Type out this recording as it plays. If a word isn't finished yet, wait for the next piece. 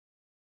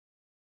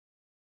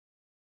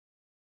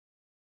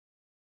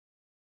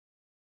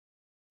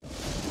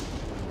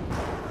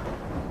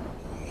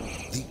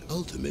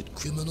ultimate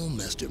criminal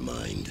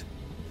mastermind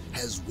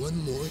has one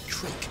more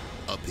trick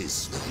up his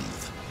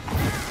sleeve.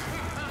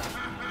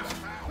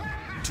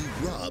 To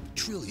rob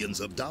trillions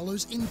of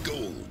dollars in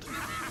gold.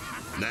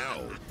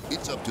 Now,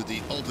 it's up to the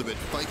ultimate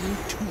fighting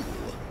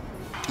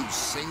tool to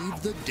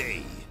save the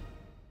day.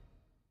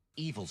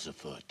 Evil's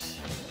afoot.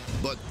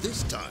 But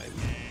this time,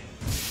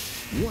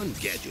 one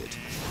gadget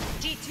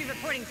G2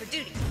 reporting for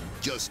duty.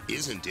 just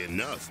isn't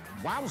enough.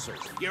 Wowzers.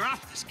 You're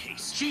off this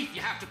case. Chief,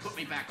 you have to put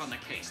me back on the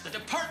case. The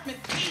department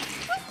needs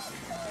me.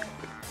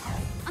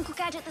 Uncle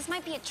Gadget, this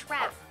might be a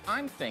trap.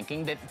 I'm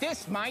thinking that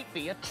this might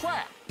be a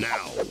trap.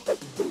 Now,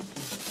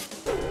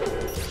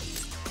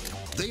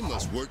 they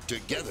must work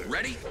together.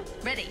 Ready?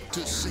 Ready. To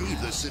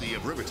save the city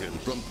of Riverton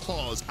from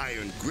Claw's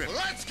iron grip.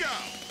 Let's go!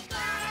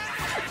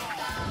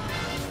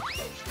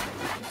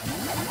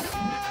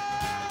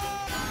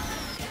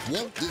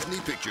 Walt Disney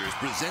Pictures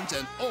presents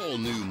an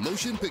all-new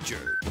motion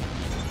picture.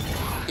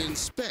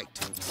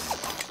 Inspect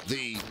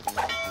the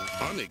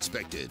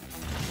unexpected.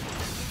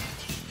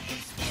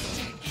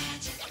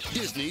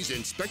 Disney's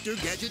Inspector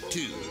Gadget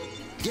 2.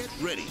 Get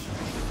ready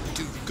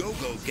to Go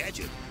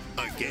Gadget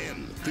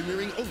again.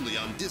 Premiering only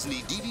on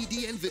Disney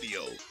DVD and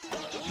video.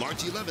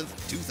 March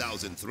 11th,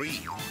 2003.